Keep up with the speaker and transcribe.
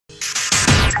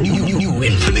New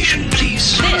information,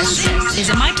 please. This is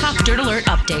a My Talk Dirt Alert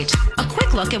update. A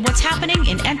quick look at what's happening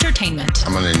in entertainment.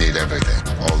 I'm gonna need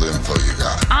everything, all the info you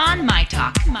got. On My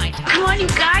Talk. Come on, you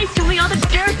guys, give me all the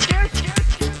dirt.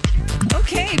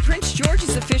 Okay, Prince George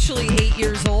is officially 8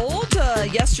 years old.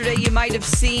 Yesterday, you might have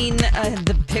seen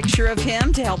the picture of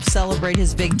him to help celebrate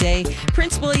his big day.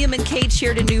 Prince William and Kate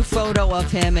shared a new photo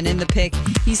of him, and in the pic,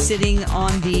 he's sitting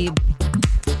on the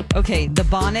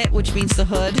bonnet, which means the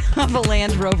hood of a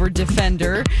Land Rover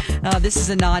Defender. This is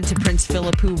a nod to Prince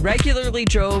Philip, who regularly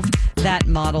drove that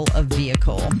model of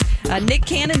vehicle. Nick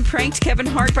Cannon pranked Kevin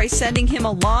Hart by sending him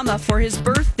a llama for his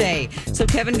birthday. So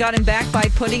Kevin got him back by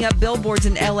putting up billboards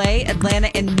in L.A., Atlanta,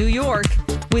 and New York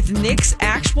with Nick's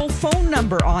actual phone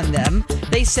number on them.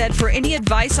 They said, for any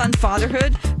advice on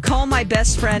fatherhood, call my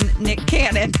best friend, Nick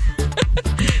Cannon.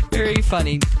 Very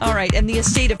funny. All right, and the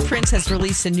estate of Prince has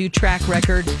released a new track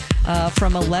record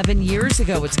from 11 years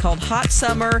ago. It's called Hot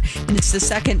Summer, and it's the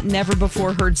second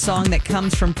never-before-heard song that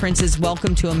comes from Prince's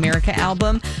Welcome to America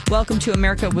album. Welcome to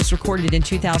America was recorded in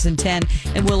 2010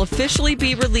 and will officially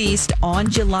be released on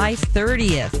July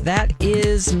 30th. That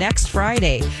is next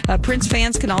Friday. Prince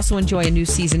fans can also enjoy a new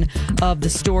season of the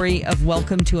Story of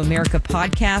Welcome to America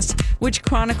podcast, which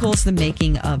chronicles the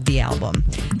making of the album.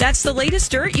 That's the latest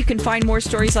dirt. You can find more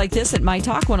stories like this at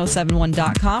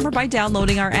mytalk1071.com or by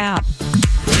downloading our app.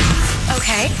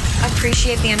 Okay,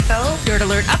 appreciate the info. Dirt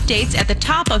Alert updates at the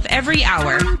top of every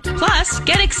hour. Plus,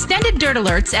 get extended Dirt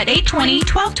Alerts at 8:20,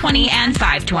 12:20, and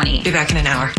 5:20. Be back in an hour.